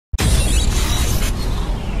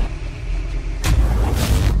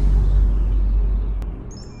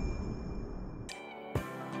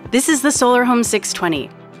This is the Solar Home 620,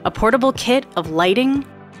 a portable kit of lighting,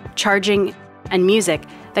 charging, and music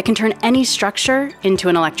that can turn any structure into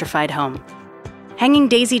an electrified home. Hanging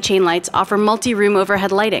daisy chain lights offer multi-room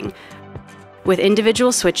overhead lighting with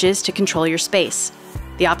individual switches to control your space.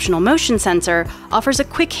 The optional motion sensor offers a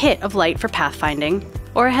quick hit of light for pathfinding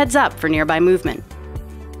or a heads up for nearby movement.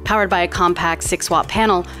 Powered by a compact 6-watt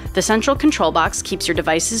panel, the central control box keeps your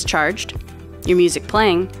devices charged, your music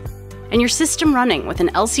playing, and your system running with an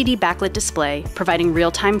LCD backlit display providing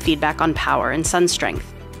real-time feedback on power and sun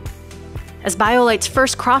strength. As BioLite's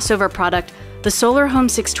first crossover product, the Solar Home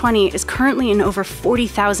 620 is currently in over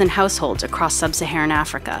 40,000 households across sub-Saharan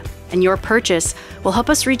Africa, and your purchase will help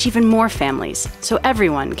us reach even more families so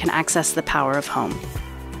everyone can access the power of home.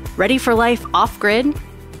 Ready for life off-grid,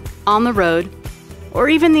 on the road, or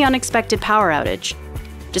even the unexpected power outage?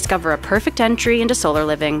 Discover a perfect entry into solar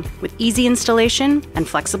living with easy installation and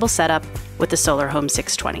flexible setup with the Solar Home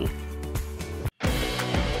 620.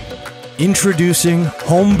 Introducing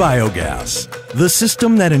Home Biogas, the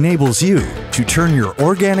system that enables you to turn your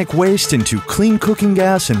organic waste into clean cooking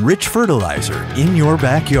gas and rich fertilizer in your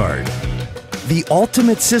backyard. The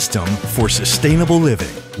ultimate system for sustainable living.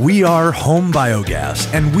 We are Home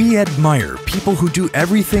Biogas, and we admire people who do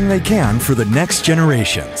everything they can for the next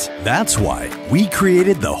generations. That's why we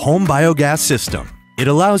created the Home Biogas system. It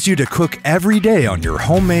allows you to cook every day on your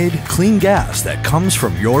homemade, clean gas that comes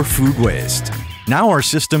from your food waste. Now our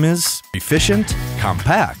system is efficient,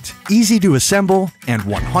 compact, easy to assemble, and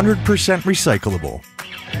 100% recyclable.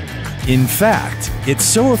 In fact, it's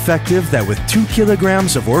so effective that with 2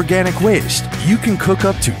 kilograms of organic waste, you can cook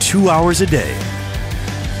up to 2 hours a day.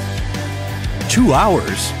 2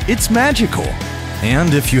 hours? It's magical.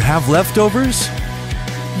 And if you have leftovers,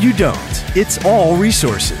 you don't. It's all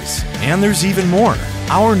resources. And there's even more.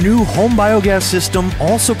 Our new Home Biogas system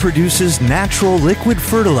also produces natural liquid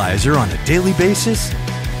fertilizer on a daily basis,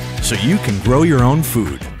 so you can grow your own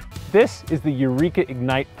food. This is the Eureka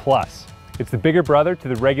Ignite Plus. It's the bigger brother to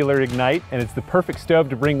the regular Ignite, and it's the perfect stove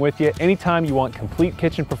to bring with you anytime you want complete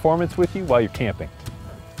kitchen performance with you while you're camping.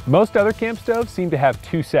 Most other camp stoves seem to have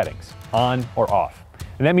 2 settings, on or off.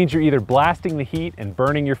 And that means you're either blasting the heat and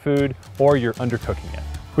burning your food, or you're undercooking it.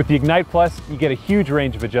 With the Ignite Plus, you get a huge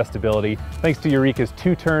range of adjustability thanks to Eureka's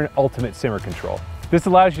 2-turn ultimate simmer control. This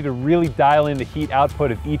allows you to really dial in the heat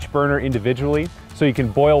output of each burner individually, so you can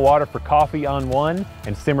boil water for coffee on one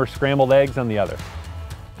and simmer scrambled eggs on the other.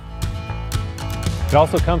 It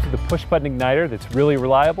also comes with a push-button igniter that's really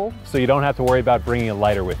reliable, so you don't have to worry about bringing a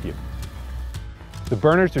lighter with you. The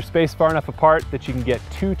burners are spaced far enough apart that you can get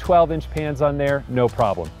 2 12-inch pans on there, no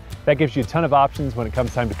problem. That gives you a ton of options when it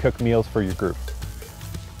comes time to cook meals for your group.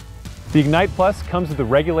 The Ignite Plus comes with a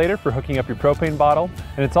regulator for hooking up your propane bottle,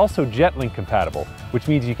 and it's also JetLink compatible, which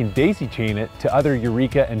means you can daisy chain it to other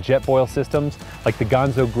Eureka and JetBoil systems like the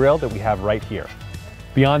Gonzo grill that we have right here.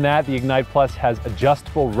 Beyond that, the Ignite Plus has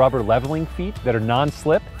adjustable rubber leveling feet that are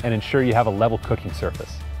non-slip and ensure you have a level cooking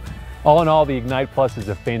surface. All in all, the Ignite Plus is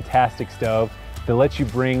a fantastic stove that lets you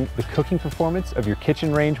bring the cooking performance of your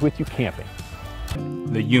kitchen range with you camping.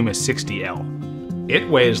 The Yuma 60L. It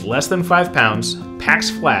weighs less than 5 pounds, packs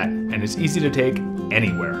flat, and is easy to take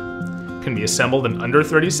anywhere. Can be assembled in under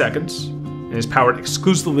 30 seconds, and is powered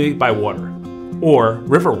exclusively by water, or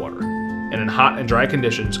river water, and in hot and dry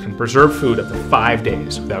conditions can preserve food up to 5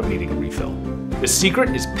 days without needing a refill. The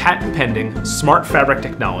secret is patent-pending smart fabric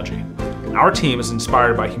technology. Our team is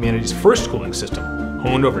inspired by humanity's first cooling system,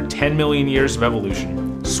 honed over 10 million years of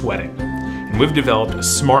evolution, sweating. And we've developed a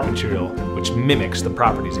smart material which mimics the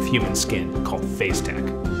properties of human skin called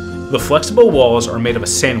PhaseTech. The flexible walls are made of a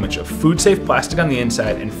sandwich of food-safe plastic on the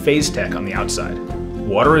inside and PhaseTech on the outside.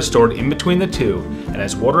 Water is stored in between the two, and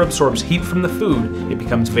as water absorbs heat from the food, it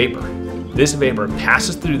becomes vapor. This vapor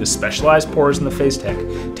passes through the specialized pores in the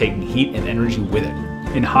PhaseTech, taking heat and energy with it.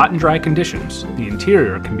 In hot and dry conditions, the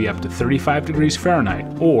interior can be up to 35 degrees Fahrenheit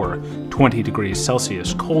or 20 degrees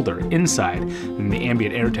Celsius colder inside than the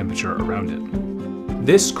ambient air temperature around it.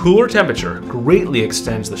 This cooler temperature greatly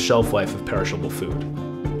extends the shelf life of perishable food.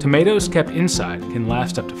 Tomatoes kept inside can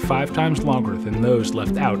last up to 5 times longer than those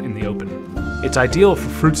left out in the open. It's ideal for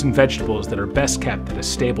fruits and vegetables that are best kept at a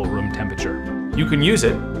stable room temperature. You can use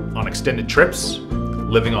it on extended trips,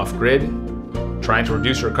 living off-grid, trying to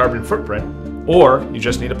reduce your carbon footprint, or you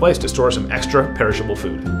just need a place to store some extra perishable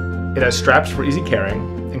food. It has straps for easy carrying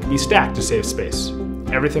and can be stacked to save space.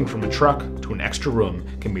 Everything from a truck to an extra room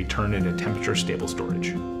can be turned into temperature-stable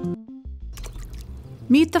storage.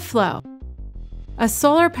 Meet the Flow, a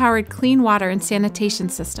solar-powered clean water and sanitation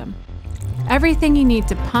system. Everything you need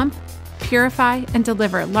to pump, purify, and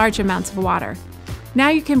deliver large amounts of water. Now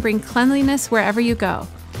you can bring cleanliness wherever you go,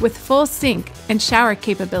 with full sink and shower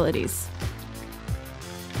capabilities.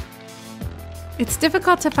 It's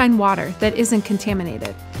difficult to find water that isn't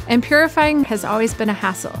contaminated, and purifying has always been a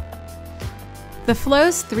hassle. The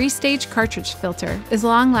Flow's 3-stage cartridge filter is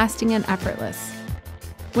long-lasting and effortless.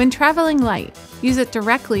 When traveling light, use it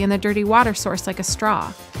directly in the dirty water source like a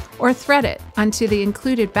straw, or thread it onto the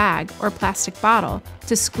included bag or plastic bottle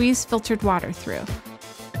to squeeze filtered water through.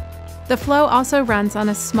 The Flow also runs on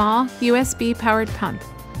a small USB-powered pump,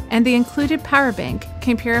 and the included power bank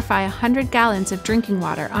can purify 100 gallons of drinking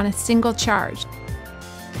water on a single charge.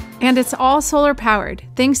 And it's all solar-powered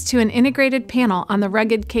thanks to an integrated panel on the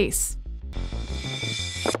rugged case.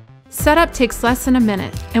 Setup takes less than a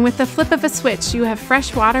minute, and with the flip of a switch, you have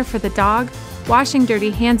fresh water for the dog, washing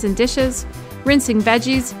dirty hands and dishes, rinsing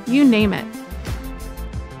veggies, you name it.